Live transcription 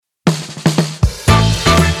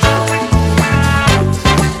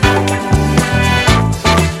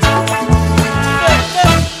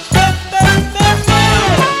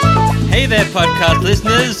podcast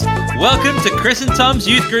listeners. Welcome to Chris and Tom's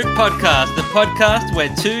Youth Group Podcast, the podcast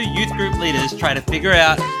where two youth group leaders try to figure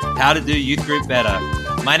out how to do youth group better.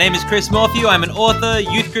 My name is Chris Morphew. I'm an author,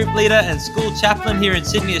 youth group leader, and school chaplain here in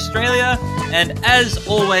Sydney, Australia. And as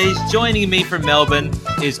always, joining me from Melbourne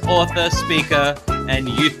is author, speaker, and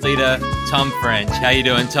youth leader Tom French. How you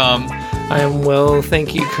doing, Tom? I am well,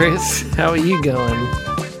 thank you, Chris. How are you going?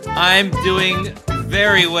 I'm doing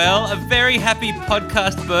very well. A very happy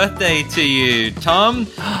podcast birthday to you, Tom.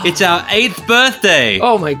 It's our 8th birthday.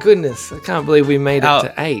 Oh my goodness, I can't believe we made it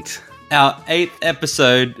to 8. Our 8th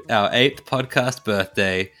episode, our 8th podcast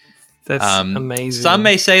birthday. That's amazing. Some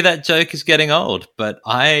may say that joke is getting old, but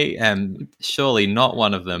I am surely not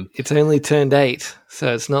one of them. It's only turned 8,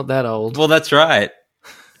 so it's not that old. Well, that's right.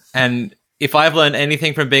 And if I've learned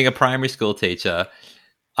anything from being a primary school teacher,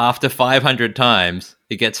 after 500 times,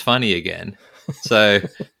 it gets funny again. So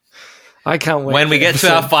I can't wait. When we get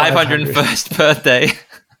to our 501st birthday,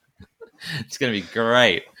 it's going to be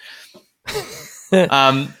great.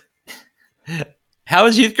 How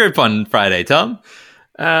was youth group on Friday, Tom?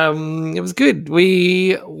 It was good.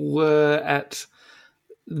 We were at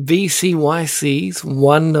VCYC's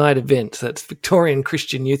one-night event. That's Victorian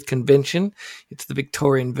Christian Youth Convention. It's the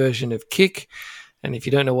Victorian version of KIC. And if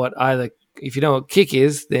you don't know what KIC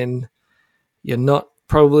is, then you're not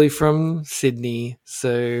probably from Sydney.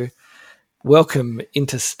 So welcome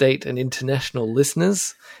interstate and international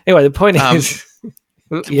listeners. Anyway, the point is...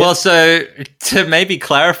 Yeah. Well, so to maybe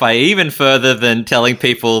clarify even further than telling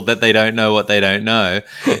people that they don't know what they don't know,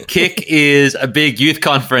 KIC is a big youth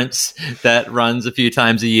conference that runs a few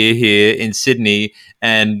times a year here in Sydney,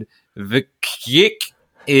 and KIC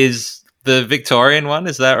is the Victorian one,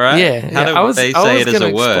 is that right? Yeah. How do they say it as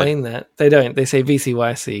a word? Explain that. They don't. They say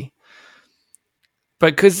VCYC.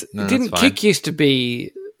 But because KIC used to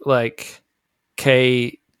be like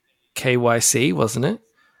KYC, wasn't it?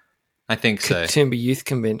 I think so. Katoomba Youth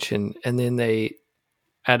Convention, and then they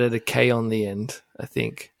added a K on the end, I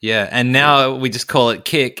think. Yeah, and now we just call it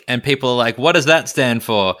KIC, and people are like, what does that stand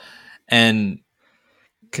for? And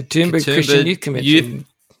Katoomba Christian Youth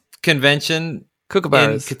Convention.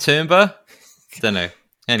 Kookaburras. In Katoomba? Don't know.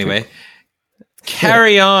 Anyway,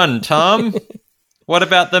 carry on, Tom. What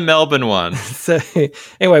about the Melbourne one? So,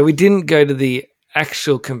 anyway, we didn't go to the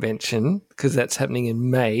actual convention because that's happening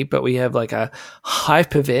in May, but we have like a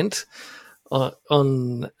hype event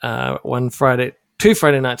on two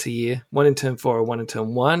Friday nights a year, one in term 4 and one in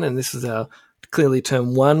term 1, and this is our clearly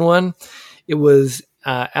term 1 one. It was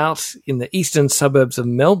out in the eastern suburbs of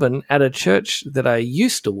Melbourne at a church that I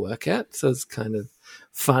used to work at, so it's kind of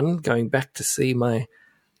fun going back to see my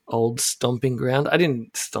old stomping ground. I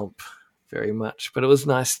didn't stomp very much, but it was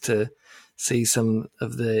nice to see some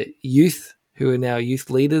of the youth who are now youth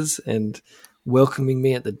leaders and welcoming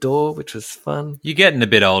me at the door, which was fun. You're getting a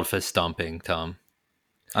bit old for stomping, Tom.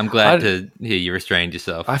 I'm glad to hear you restrained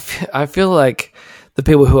yourself. I feel like the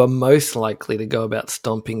people who are most likely to go about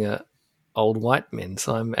stomping are old white men,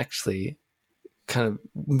 so I'm actually kind of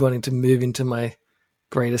wanting to move into my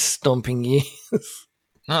greatest stomping years.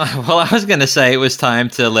 Well, I was going to say it was time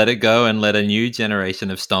to let it go and let a new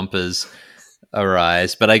generation of stompers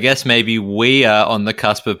arise, but I guess maybe we are on the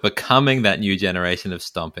cusp of becoming that new generation of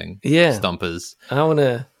stompers. I want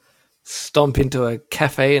to stomp into a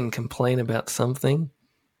cafe and complain about something.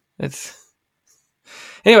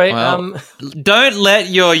 Anyway. Don't let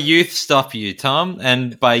your youth stop you, Tom.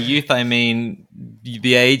 And by youth, I mean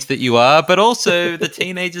the age that you are, but also the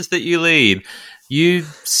teenagers that you lead. You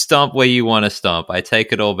stomp where you want to stomp. I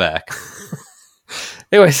take it all back.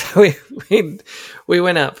 Anyway, so we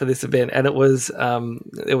went out for this event, and it was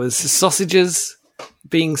there was sausages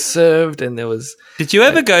being served, and there was. Did you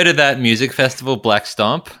ever go to that music festival, Black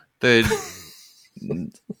Stomp? Never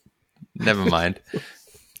mind.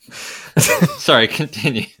 Sorry,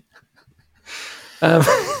 continue.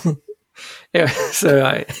 Yeah,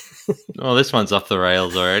 so Oh, this one's off the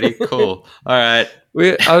rails already. Cool. All right.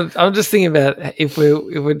 I'm just thinking about if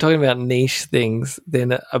we're talking about niche things,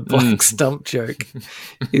 then a black stump joke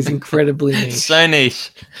is incredibly niche. So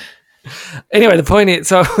niche. Anyway, the point is,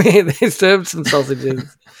 so they served some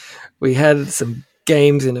sausages. We had some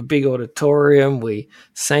games in a big auditorium. We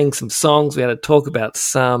sang some songs. We had a talk about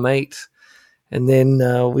Psalm 8. And then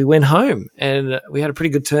we went home, and we had a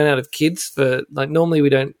pretty good turnout of kids. For like normally we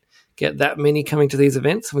don't get that many coming to these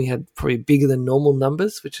events. We had probably bigger than normal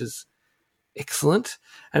numbers, which is excellent.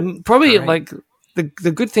 And probably like the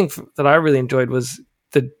good thing that I really enjoyed was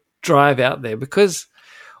the drive out there, because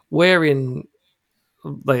we're in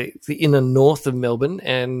like the inner north of Melbourne,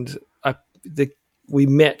 and we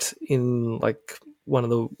met in like one of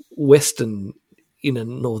the western inner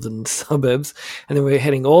northern suburbs, and then we're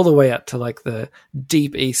heading all the way up to like the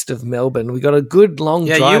deep east of Melbourne. We got a good long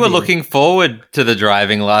drive. Yeah, you were looking forward to the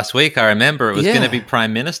driving last week. I remember it was going to be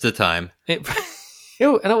Prime Minister time. And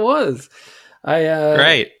it was.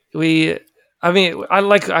 Great.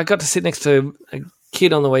 I got to sit next to a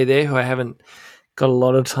kid on the way there who I haven't got a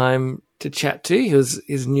lot of time to chat to.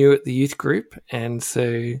 He's new at the youth group, and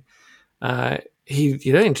so he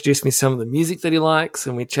introduced me to some of the music that he likes,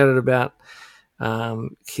 and we chatted about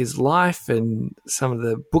his life and some of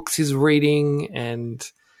the books he's reading,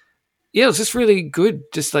 and it was just really good.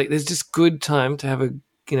 Just like there's just good time to have a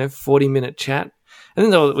 40-minute chat,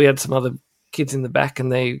 and then we had some other kids in the back,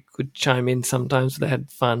 and they could chime in sometimes. They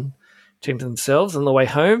had fun chatting to themselves. On the way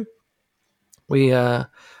home, we got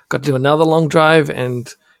to do another long drive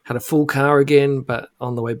and had a full car again, but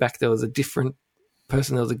on the way back there was a different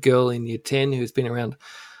person. There was a girl in year 10 who's been around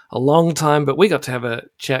a long time, but we got to have a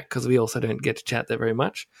chat because we also don't get to chat that very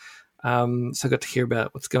much. So I got to hear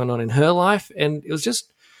about what's going on in her life, and it was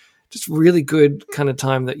just really good kind of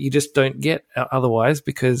time that you just don't get otherwise,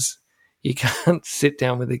 because you can't sit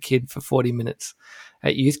down with a kid for 40 minutes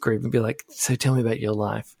at youth group and be like, so tell me about your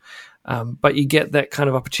life. But you get that kind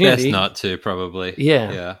of opportunity. Best not to, probably.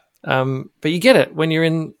 Yeah. But you get it when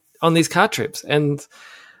you're on these car trips. And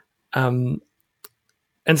so,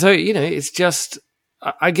 it's just,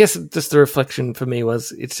 I guess just the reflection for me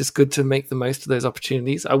was it's just good to make the most of those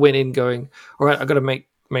opportunities. I went in going, all right, I've got to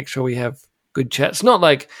make sure we have good chats. Not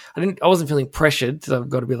like I wasn't feeling pressured. So I've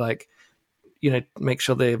got to be like, make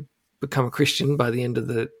sure they become a Christian by the end of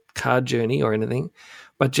the car journey or anything.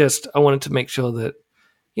 But just, I wanted to make sure that,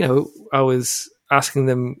 I was asking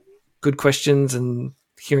them good questions and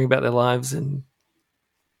hearing about their lives, and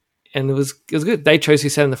it was good. They chose who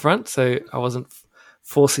sat in the front, so I wasn't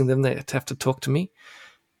forcing them to have to talk to me.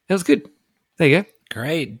 It was good. There you go.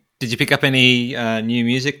 Great. Did you pick up any new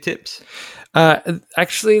music tips?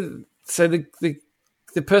 Actually, so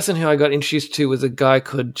the person who I got introduced to was a guy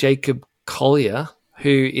called Jacob Collier,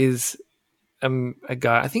 who is a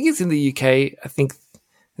guy, I think he's in the UK. I think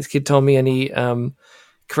this kid told me, and he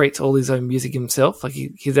creates all his own music himself. Like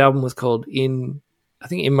his album was called In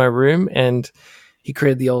My Room, and he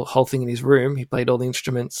created the whole thing in his room. He played all the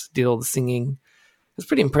instruments, did all the singing. It was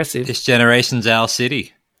pretty impressive. This generation's Owl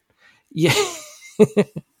City. Yeah.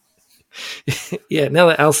 Yeah, now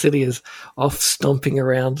that Owl City is off stomping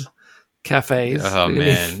around cafes. Oh,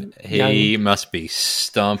 man. He must be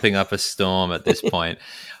stomping up a storm at this point.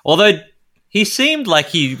 Although he seemed like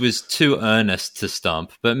he was too earnest to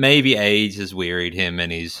stomp, but maybe age has wearied him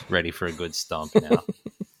and he's ready for a good stomp now.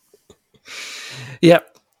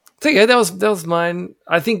 Yep. So yeah, that was mine.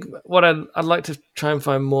 I think what I'd like to try and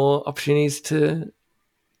find more opportunities to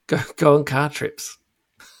go on car trips.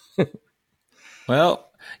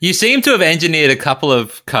 Well, you seem to have engineered a couple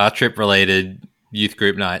of car trip related youth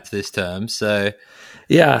group nights this term, so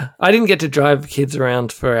yeah, I didn't get to drive kids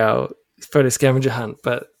around for our photo scavenger hunt,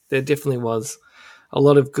 but there definitely was a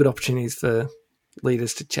lot of good opportunities for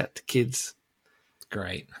leaders to chat to kids.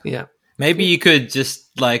 Great. Yeah. Maybe you could just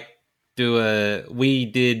we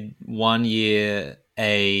did one year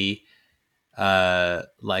a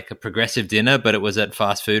progressive dinner, but it was at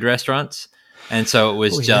fast food restaurants. And so it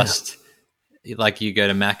was like you go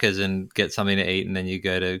to Macca's and get something to eat, and then you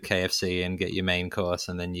go to KFC and get your main course,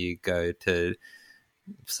 and then you go to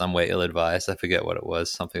somewhere ill-advised. I forget what it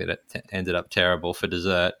was, something that ended up terrible for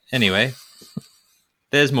dessert. Anyway,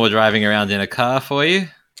 there's more driving around in a car for you.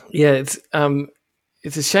 Yeah, it's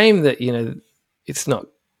a shame that, it's not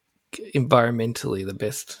environmentally the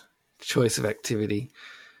best choice of activity.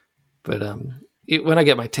 But when I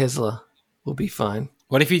get my Tesla, we'll be fine.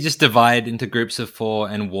 What if you just divide into groups of 4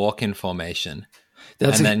 and walk in formation?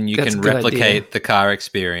 Then you can replicate the car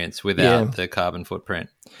experience without the carbon footprint.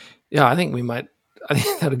 Yeah, I think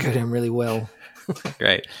that'll go down really well.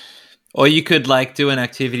 Great. Or you could do an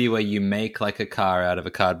activity where you make a car out of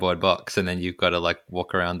a cardboard box, and then you've got to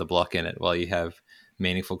walk around the block in it while you have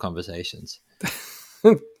meaningful conversations.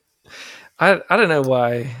 I don't know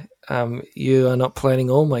why you are not planning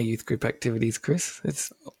all my youth group activities, Chris.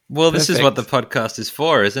 Well, this is what the podcast is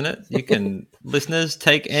for, isn't it? You can, listeners,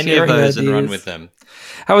 take any of those and run with them.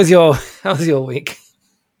 How was your week?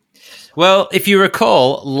 Well, if you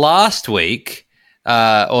recall, last week,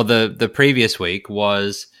 or the previous week,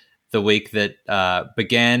 was the week that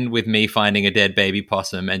began with me finding a dead baby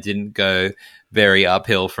possum and didn't go very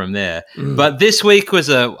uphill from there. But this week was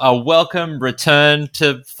a welcome return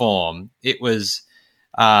to form. It was,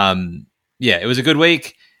 it was a good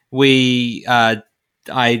week.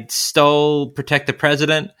 I stole Protect the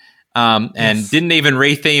President and didn't even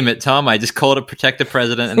retheme it, Tom. I just called it Protect the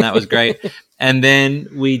President, and that was great. And then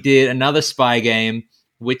we did another spy game,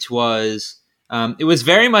 which was it was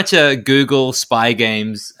very much a Google spy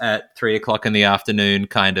games at 3:00 in the afternoon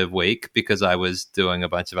kind of week, because I was doing a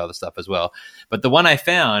bunch of other stuff as well. But the one I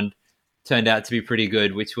found turned out to be pretty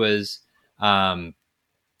good, which was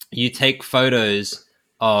you take photos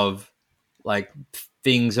of like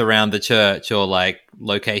things around the church or like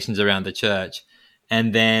locations around the church,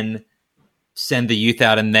 and then send the youth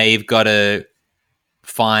out, and they've got to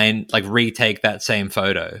retake that same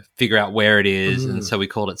photo, figure out where it is. And so we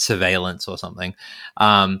called it surveillance or something.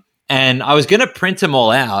 And I was going to print them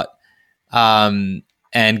all out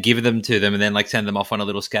and give them to them and then like send them off on a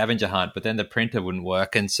little scavenger hunt, but then the printer wouldn't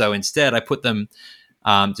work. And so instead I put them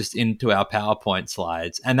just into our PowerPoint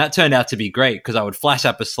slides. And that turned out to be great, because I would flash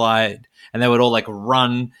up a slide and they would all like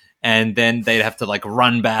run, and then they'd have to like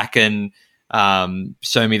run back and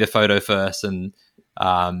show me the photo first. And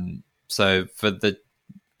so for the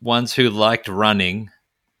ones who liked running,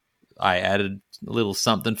 I added a little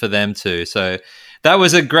something for them too. So that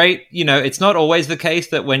was a great, it's not always the case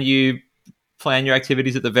that when you plan your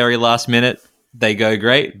activities at the very last minute, they go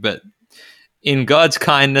great, but in God's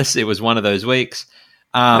kindness, it was one of those weeks.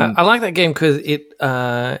 I like that game because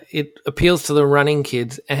it appeals to the running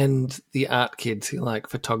kids and the art kids who like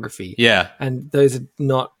photography. Yeah. And those are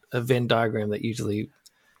not a Venn diagram that usually,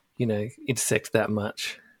 intersect that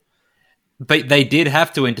much. But they did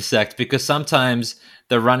have to intersect, because sometimes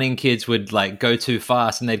the running kids would like go too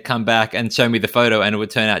fast and they'd come back and show me the photo, and it would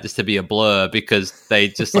turn out just to be a blur because they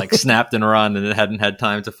just like snapped and run and it hadn't had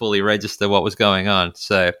time to fully register what was going on.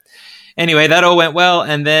 So anyway, that all went well.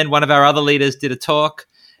 And then one of our other leaders did a talk,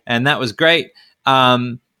 and that was great.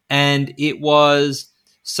 And it was,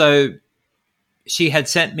 so she had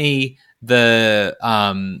sent me the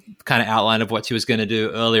kind of outline of what she was going to do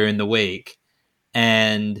earlier in the week.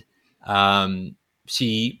 And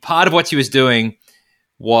part of what she was doing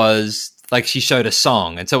was like, she showed a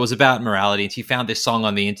song, and so it was about morality, and she found this song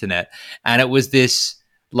on the internet, and it was this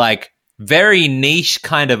like very niche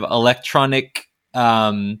kind of electronic,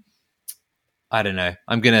 I don't know,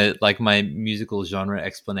 I'm gonna like, my musical genre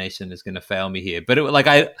explanation is gonna fail me here, but it like,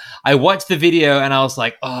 I watched the video and I was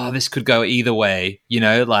like, oh, this could go either way,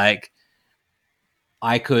 like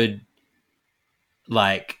I can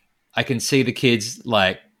see the kids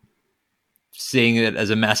like seeing it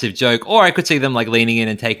as a massive joke, or I could see them like leaning in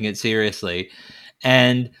and taking it seriously.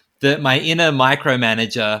 And my inner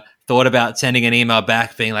micromanager thought about sending an email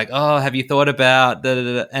back being like, oh, have you thought about da, da,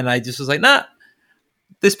 da? And I just was like, nah,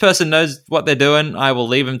 this person knows what they're doing. I will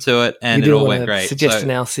leave them to it. And it all went great. Suggest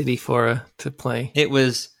an Owl City for her to play. It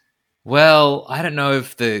was, well, I don't know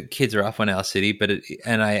if the kids are up on Owl City,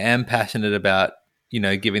 and I am passionate about,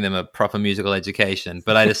 giving them a proper musical education.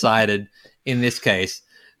 But I decided in this case,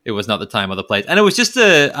 it was not the time or the place. And it was just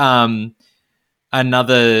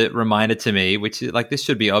another reminder to me, which like, this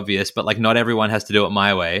should be obvious, but like, not everyone has to do it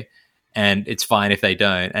my way, and it's fine if they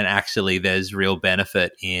don't. And actually there's real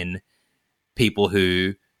benefit in people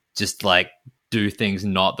who just like do things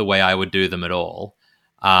not the way I would do them at all.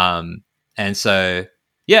 And so,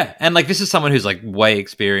 yeah. And like, this is someone who's like way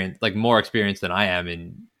experienced, like more experienced than I am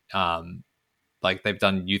in, like they've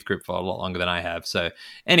done youth group for a lot longer than I have. So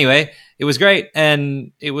anyway, it was great.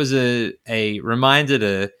 And it was a reminder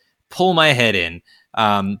to pull my head in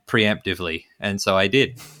preemptively. And so I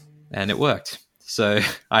did, and it worked. So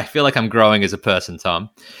I feel like I'm growing as a person, Tom.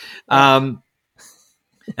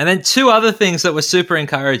 And then two other things that were super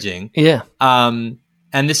encouraging. Yeah. And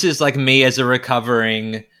this is like me as a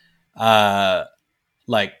recovering,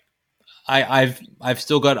 like I've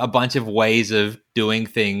still got a bunch of ways of doing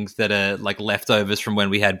things that are like leftovers from when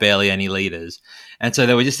we had barely any leaders. And so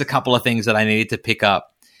there were just a couple of things that I needed to pick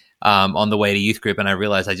up on the way to youth group. And I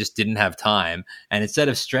realized I just didn't have time. And instead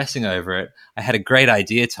of stressing over it, I had a great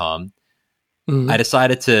idea, Tom. I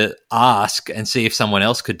decided to ask and see if someone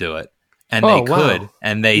else could do it. And they could,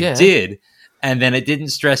 and they did. And then it didn't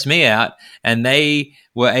stress me out, and they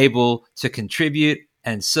were able to contribute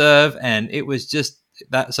and serve. And it was just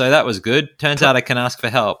that. So that was good. Turns out I can ask for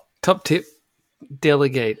help. Top tip,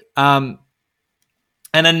 delegate. And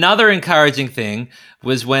another encouraging thing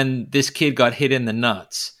was when this kid got hit in the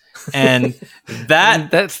nuts. And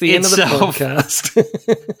that's the end of the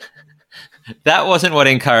podcast. That wasn't what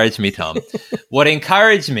encouraged me, Tom. What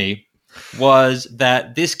encouraged me was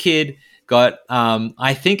that this kid got,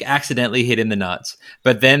 I think, accidentally hit in the nuts.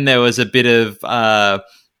 But then there was a bit of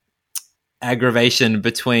aggravation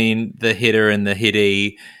between the hitter and the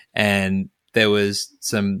hittee, and there was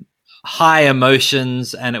some high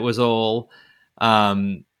emotions, and it was all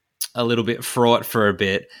a little bit fraught for a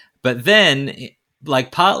bit. But then,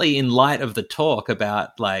 like, partly in light of the talk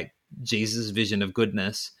about like Jesus' vision of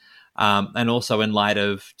goodness, and also in light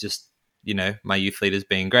of just, you know, my youth leaders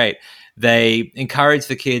being great, they encourage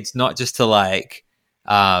the kids not just to like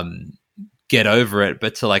get over it,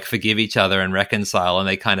 but to like forgive each other and reconcile. And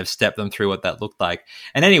they kind of step them through what that looked like.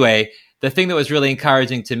 And anyway, the thing that was really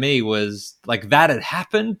encouraging to me was like that had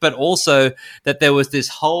happened, but also that there was this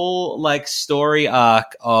whole like story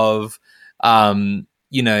arc of,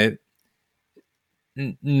 you know,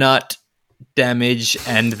 nut damage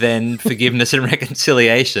and then forgiveness and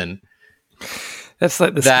reconciliation. That's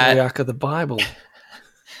like the story arc of the Bible.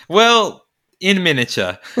 Well, in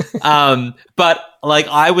miniature. But like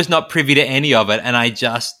I was not privy to any of it, and I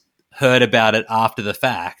just heard about it after the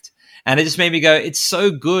fact. And it just made me go, it's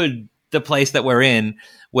so good, the place that we're in,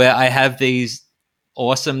 where I have these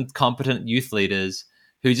awesome, competent youth leaders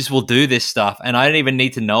who just will do this stuff, and I don't even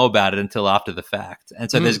need to know about it until after the fact.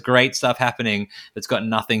 And so there's great stuff happening that's got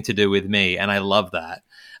nothing to do with me, and I love that.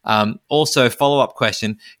 Also, follow-up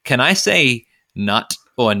question, can I say nut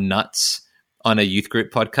or nuts on a youth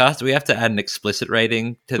group podcast? Do we have to add an explicit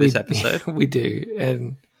rating to this episode? We do,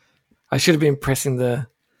 and I should have been pressing the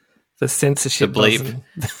censorship bleep button.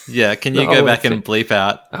 Yeah, can you go back and bleep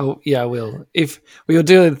out? Oh, yeah, I will. If we will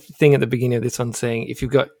do a thing at the beginning of this one saying if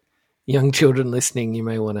you've got young children listening, you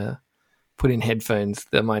may want to put in headphones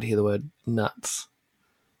that might hear the word nuts.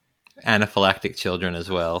 Anaphylactic children as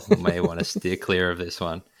well may want to steer clear of this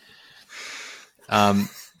one. There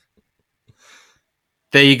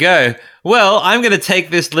you go. Well, I'm going to take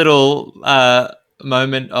this little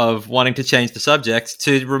moment of wanting to change the subject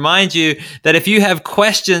to remind you that if you have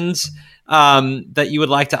questions that you would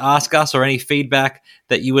like to ask us or any feedback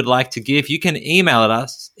that you would like to give, you can email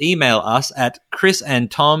us at Chris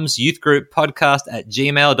and Tom's Youth Group Podcast at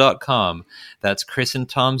gmail.com. That's Chris and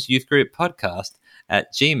Tom's Youth Group Podcast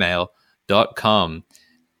at gmail.com.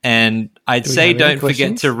 And I'd say don't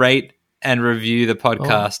forget to rate and review the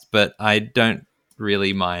podcast, but I don't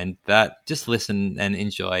really mind that. Just listen and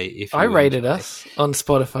enjoy. If I rated us on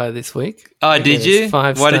Spotify this week. Oh, did you?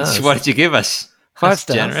 5 what stars. What did you give us? 5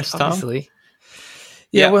 stars. Generous, Tom. Obviously.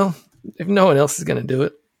 Yeah, well, if no one else is going to do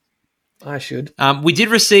it, I should. We did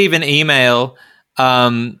receive an email,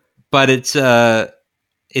 but it's a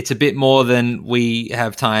bit more than we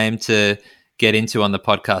have time to get into on the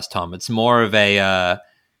podcast, Tom. It's more of a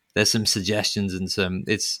there's some suggestions and some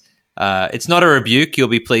it's not a rebuke, you'll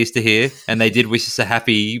be pleased to hear. And they did wish us a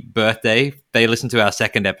happy birthday. They listened to our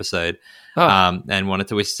second episode and wanted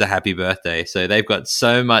to wish us a happy birthday. So they've got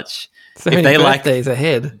so much. So many birthdays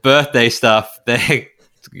ahead. Birthday stuff. They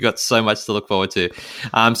got so much to look forward to.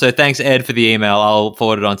 So thanks, Ed, for the email. I'll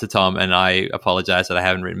forward it on to Tom, and I apologize that I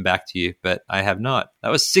haven't written back to you, but I have not. That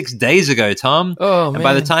was 6 days ago, Tom. Oh, and man.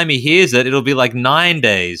 by the time he hears it, it'll be like 9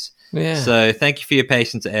 days. Yeah. So thank you for your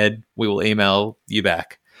patience, Ed. We will email you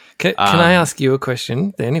back. Can I ask you a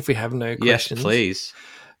question then, if we have no questions? Yes, please.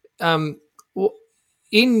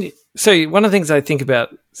 So one of the things I think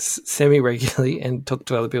about semi-regularly and talk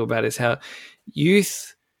to other people about is how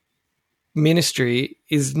youth ministry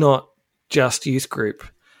is not just youth group,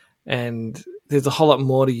 and there's a whole lot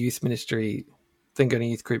more to youth ministry than going to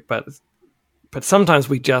youth group, but sometimes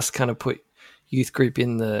we just kind of put youth group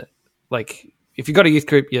in the, like, if you've got a youth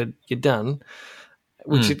group, you're done,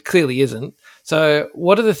 which it clearly isn't. So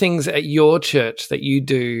what are the things at your church that you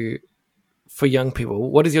do for young people?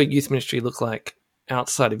 What does your youth ministry look like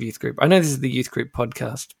outside of youth group? I know this is the youth group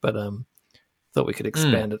podcast, but thought we could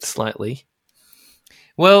expand it slightly.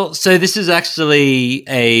 Well, so this is actually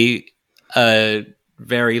a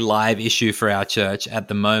very live issue for our church at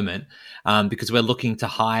the moment, because we're looking to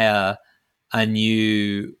hire a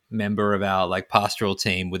new member of our like pastoral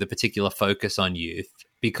team with a particular focus on youth,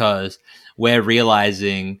 because we're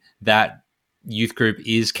realizing that youth group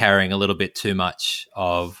is carrying a little bit too much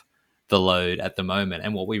of the load at the moment.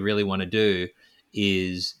 And what we really want to do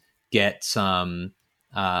is get some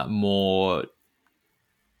more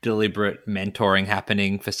deliberate mentoring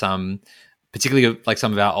happening for some, particularly like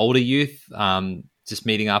some of our older youth, just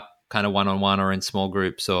meeting up kind of one-on-one or in small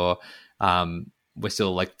groups, or we're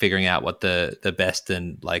still like figuring out what the best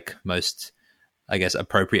and like most, I guess,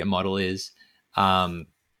 appropriate model is.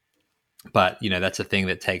 But, you know, that's a thing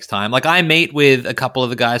that takes time. Like I meet with a couple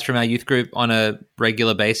of the guys from our youth group on a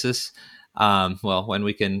regular basis. Well, when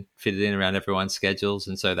we can fit it in around everyone's schedules.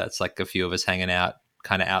 And so that's like a few of us hanging out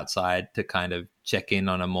kind of outside to kind of check in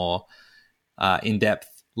on a more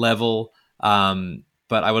in-depth level. But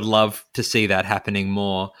I would love to see that happening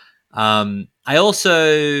more.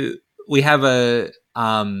 We have a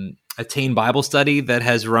teen Bible study that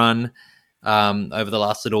has run over the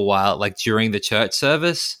last little while, like during the church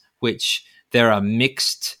service, which there are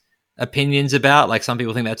mixed opinions about. Like some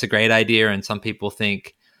people think that's a great idea, and some people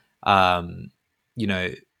think,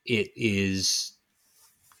 it is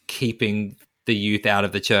keeping the youth out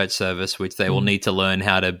of the church service, which they will need to learn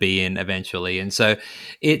how to be in eventually. And so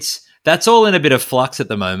that's all in a bit of flux at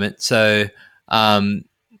the moment. So,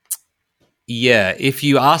 if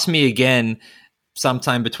you ask me again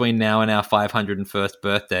sometime between now and our 501st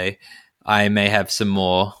birthday, I may have some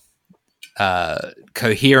more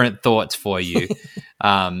coherent thoughts for you.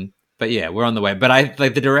 But yeah, we're on the way. But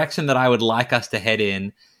the direction that I would like us to head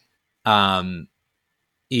in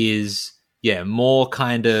is more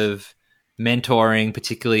kind of mentoring,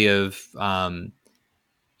 particularly of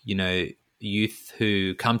youth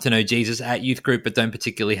who come to know Jesus at youth group but don't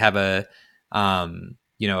particularly have a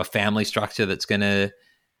family structure that's going to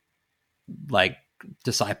like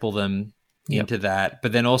disciple them into that.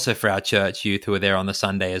 But then also for our church youth who are there on the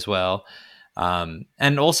Sunday as well.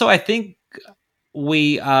 And also I think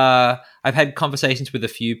I've had conversations with a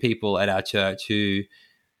few people at our church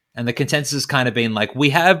and the consensus has kind of been like,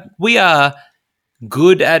 we are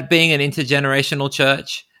good at being an intergenerational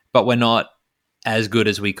church, but we're not as good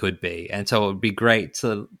as we could be. And so it would be great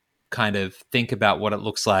to kind of think about what it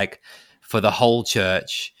looks like for the whole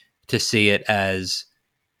church to see it as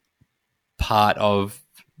part of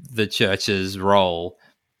the church's role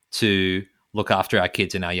to look after our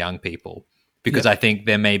kids and our young people. Because I think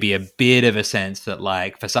there may be a bit of a sense that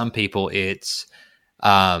like for some people it's,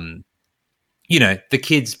 the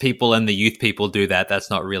kids people and the youth people do that. That's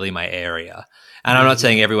not really my area. And I'm not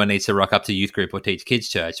saying everyone needs to rock up to youth group or teach kids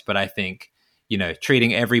church, but I think,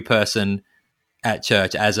 treating every person at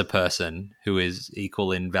church as a person who is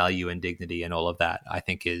equal in value and dignity and all of that, I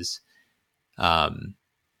think is,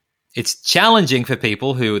 it's challenging for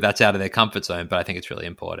people who that's out of their comfort zone, but I think it's really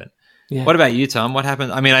important. Yeah. What about you, Tom? What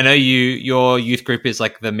happened? I mean, I know your youth group is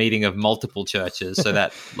like the meeting of multiple churches, so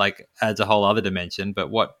that like adds a whole other dimension, but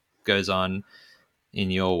what goes on in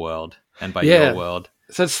your world and by your world?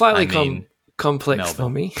 So it's slightly complex Melbourne. For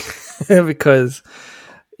me because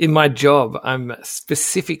in my job, I'm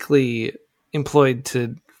specifically employed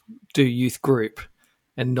to do youth group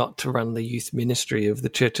and not to run the youth ministry of the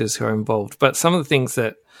churches who are involved. But some of the things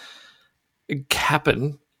that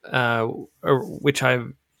happen, which I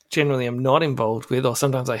generally am not involved with, or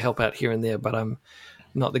sometimes I help out here and there, but I'm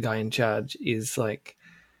not the guy in charge, is like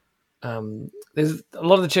there's a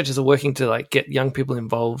lot of the churches are working to like get young people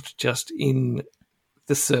involved just in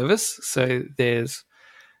the service. So there's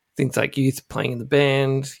things like youth playing in the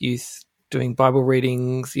band, youth doing Bible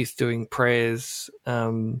readings, youth doing prayers,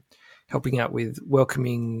 helping out with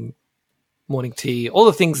welcoming, morning tea, all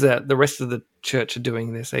the things that the rest of the church are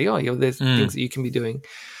doing. They say, there's things that you can be doing.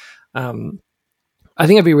 I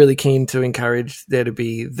think I'd be really keen to encourage there to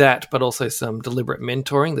be that, but also some deliberate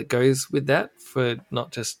mentoring that goes with that, for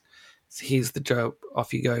not just here's the job,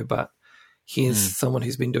 off you go, but here's someone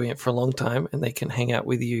who's been doing it for a long time and they can hang out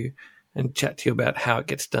with you and chat to you about how it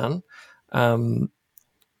gets done, and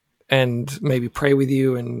maybe pray with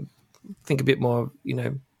you and think a bit more,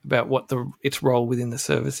 about what its role within the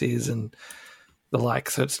service is and the like.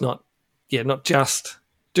 So it's not just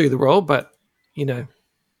do the role, but,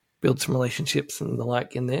 build some relationships and the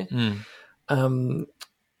like in there.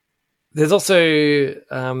 There's also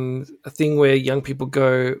a thing where young people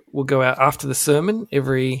will go out after the sermon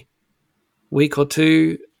every week or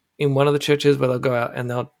two in one of the churches, where they'll go out and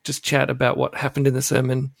they'll just chat about what happened in the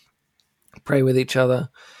sermon, pray with each other,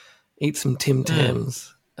 eat some Tim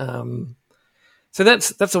Tams. So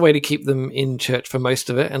that's a way to keep them in church for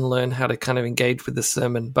most of it and learn how to kind of engage with the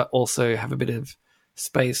sermon, but also have a bit of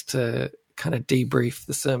space to kind of debrief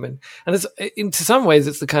the sermon. And to some ways,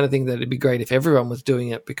 it's the kind of thing that it'd be great if everyone was doing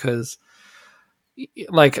it, because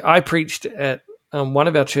like I preached at one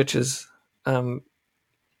of our churches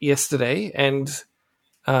yesterday, and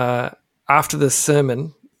after the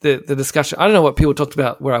sermon, the discussion, I don't know what people talked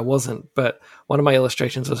about where I wasn't, but one of my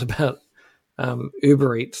illustrations was about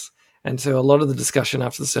Uber Eats. And so a lot of the discussion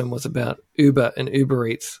after the sermon was about Uber and Uber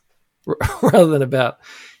Eats rather than about,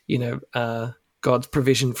 God's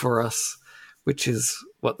provision for us, which is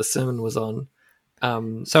what the sermon was on.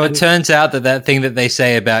 So it turns out that thing that they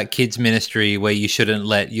say about kids ministry, where you shouldn't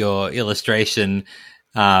let your illustration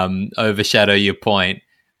overshadow your point,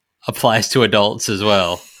 applies to adults as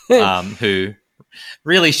well, who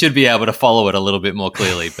really should be able to follow it a little bit more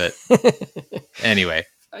clearly. But anyway.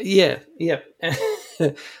 Yeah.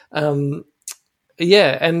 And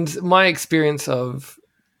my experience of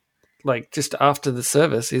like just after the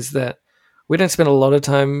service is that we don't spend a lot of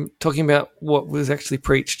time talking about what was actually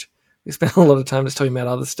preached. We spend a lot of time just talking about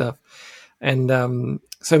other stuff. And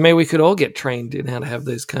so maybe we could all get trained in how to have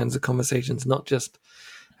those kinds of conversations, not just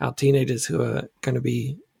our teenagers who are going to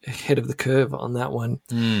be ahead of the curve on that one.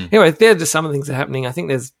 Anyway, there are just some of the things that are happening. I think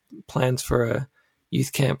there's plans for a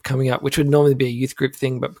youth camp coming up, which would normally be a youth group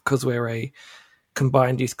thing, but because we're a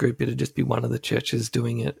combined youth group, it'd just be one of the churches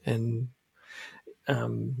doing it. And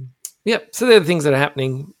so there are the things that are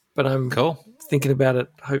happening, but I'm thinking about it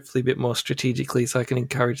hopefully a bit more strategically so I can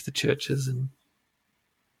encourage the churches. And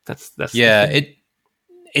that's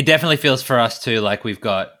it definitely feels for us too like we've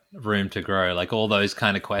got room to grow. Like all those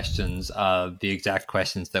kind of questions are the exact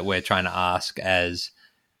questions that we're trying to ask as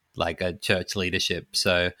like a church leadership.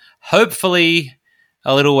 So hopefully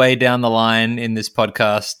a little way down the line in this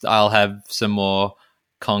podcast, I'll have some more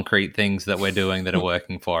concrete things that we're doing that are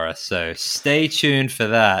working for us. So stay tuned for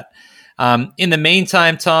that. In the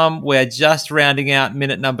meantime, Tom, we're just rounding out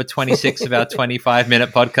minute number 26 of our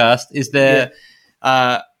 25-minute podcast. Is there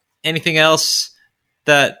anything else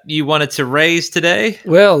that you wanted to raise today?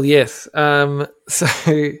 Well, yes. Should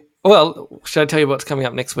I tell you what's coming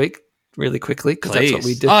up next week really quickly? Because that's what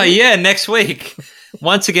we did. Oh, yeah, next week.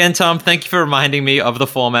 Once again, Tom, thank you for reminding me of the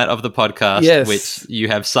format of the podcast, which you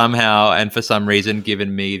have somehow and for some reason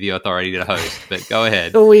given me the authority to host. But go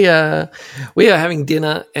ahead. We are having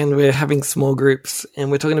dinner and we're having small groups, and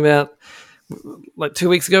we're talking about, like 2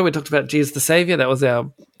 weeks ago, we talked about Jesus the Savior. That was our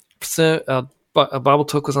Bible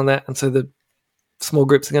talk was on that, and so the small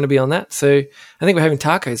groups are going to be on that. So I think we're having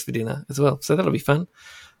tacos for dinner as well. So that'll be fun.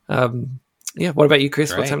 What about you,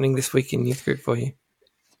 Chris? Great. What's happening this week in youth group for you?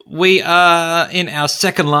 We are in our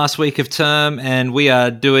second last week of term, and we are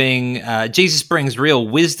doing Jesus Brings Real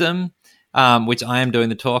Wisdom, which I am doing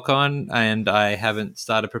the talk on, and I haven't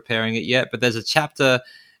started preparing it yet, but there's a chapter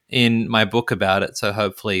in my book about it, so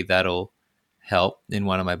hopefully that'll help in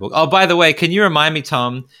one of my books. Oh, by the way, can you remind me,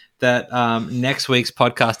 Tom, that next week's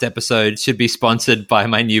podcast episode should be sponsored by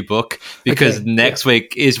my new book, because next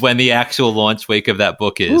week is when the actual launch week of that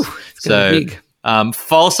book is. Ooh, it's gonna be big.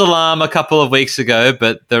 False alarm a couple of weeks ago,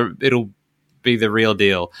 but it'll be the real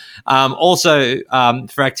deal. Also,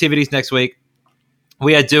 for activities next week,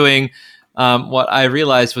 we are doing what I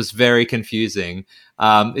realized was very confusing.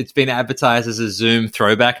 It's been advertised as a Zoom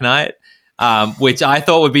throwback night. Which I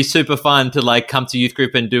thought would be super fun to like come to youth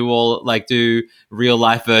group and do real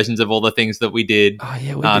life versions of all the things that we did,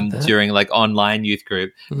 during like online youth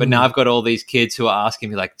group. But now I've got all these kids who are asking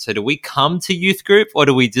me like, so do we come to youth group or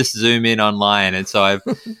do we just Zoom in online? And so I've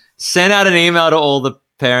sent out an email to all the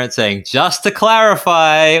parents saying, just to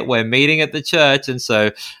clarify, we're meeting at the church. And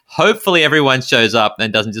so hopefully everyone shows up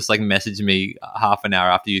and doesn't just like message me half an hour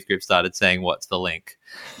after youth group started saying, what's the link?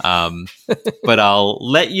 But I'll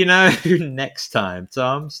let you know next time,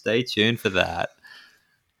 Tom. Stay tuned for that.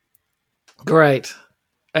 Great.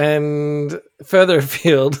 And further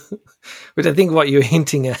afield, which I think what you're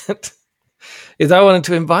hinting at, is I wanted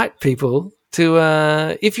to invite people to,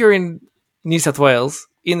 if you're in New South Wales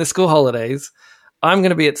in the school holidays, I'm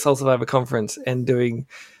going to be at Soul Survivor Conference and doing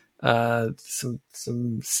some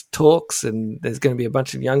talks, and there's going to be a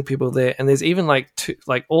bunch of young people there, and there's even like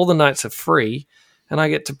all the nights are free, and I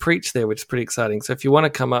get to preach there, which is pretty exciting. So if you want to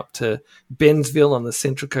come up to Bensville on the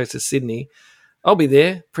central coast of Sydney, I'll be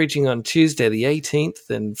there preaching on Tuesday the 18th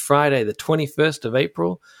and Friday the 21st of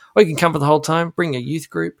April. Or you can come for the whole time, bring a youth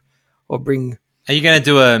group, or bring... Are you going to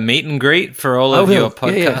do a meet and greet for all of your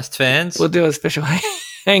podcast fans? We'll do a special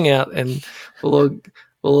hangout, and we'll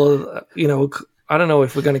I don't know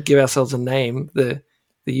if we're going to give ourselves a name, the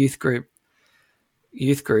youth group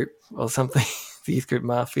or something, the youth group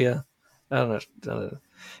mafia. I don't know.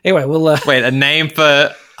 Anyway, we'll wait, a name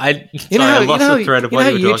for I lost the thread of what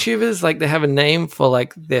you were talking. YouTubers, like they have a name for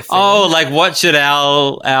like their fans. Oh, like what should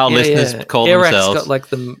our listeners call Eric's themselves? Got like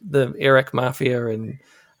the Eric Mafia, and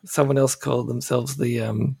someone else called themselves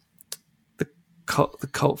the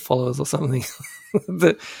cult followers or something.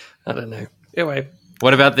 I don't know. Anyway,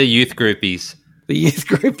 what about the youth groupies? The youth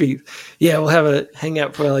groupies. Yeah, we'll have a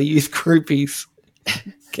hangout for our youth groupies.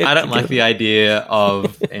 I don't like the idea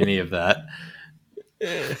of any of that.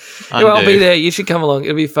 Well, I'll be there. You should come along.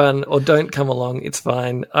 It'll be fun. Or don't come along. It's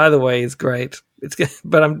fine. Either way is great. It's good.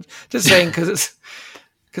 But I'm just saying because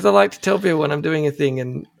I like to tell people when I'm doing a thing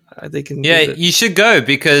and they can. Yeah, you should go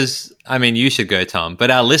because you should go, Tom.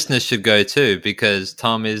 But our listeners should go too because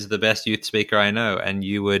Tom is the best youth speaker I know, and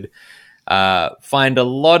you would find a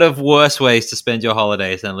lot of worse ways to spend your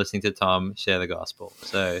holidays than listening to Tom share the gospel.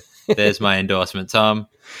 So there's my endorsement, Tom.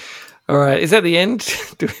 All right. Is that the end?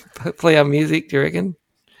 Do we play our music, do you reckon?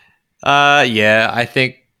 Yeah, I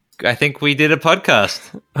think we did a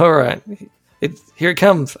podcast. All right. Here it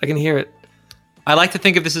comes. I can hear it. I like to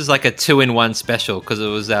think of this as like a 2-in-1 special because it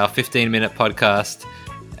was our 15-minute podcast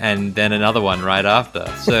and then another one right after.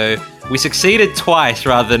 So we succeeded twice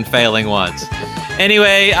rather than failing once.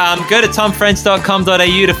 Anyway, go to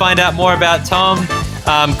tomfrench.com.au to find out more about Tom.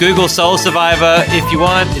 Google Soul Survivor if you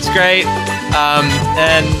want. It's great.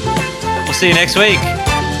 And we'll see you next week.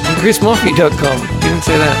 And chrismorphy.com. You didn't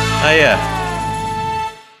say that. Oh, yeah.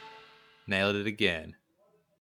 Nailed it again.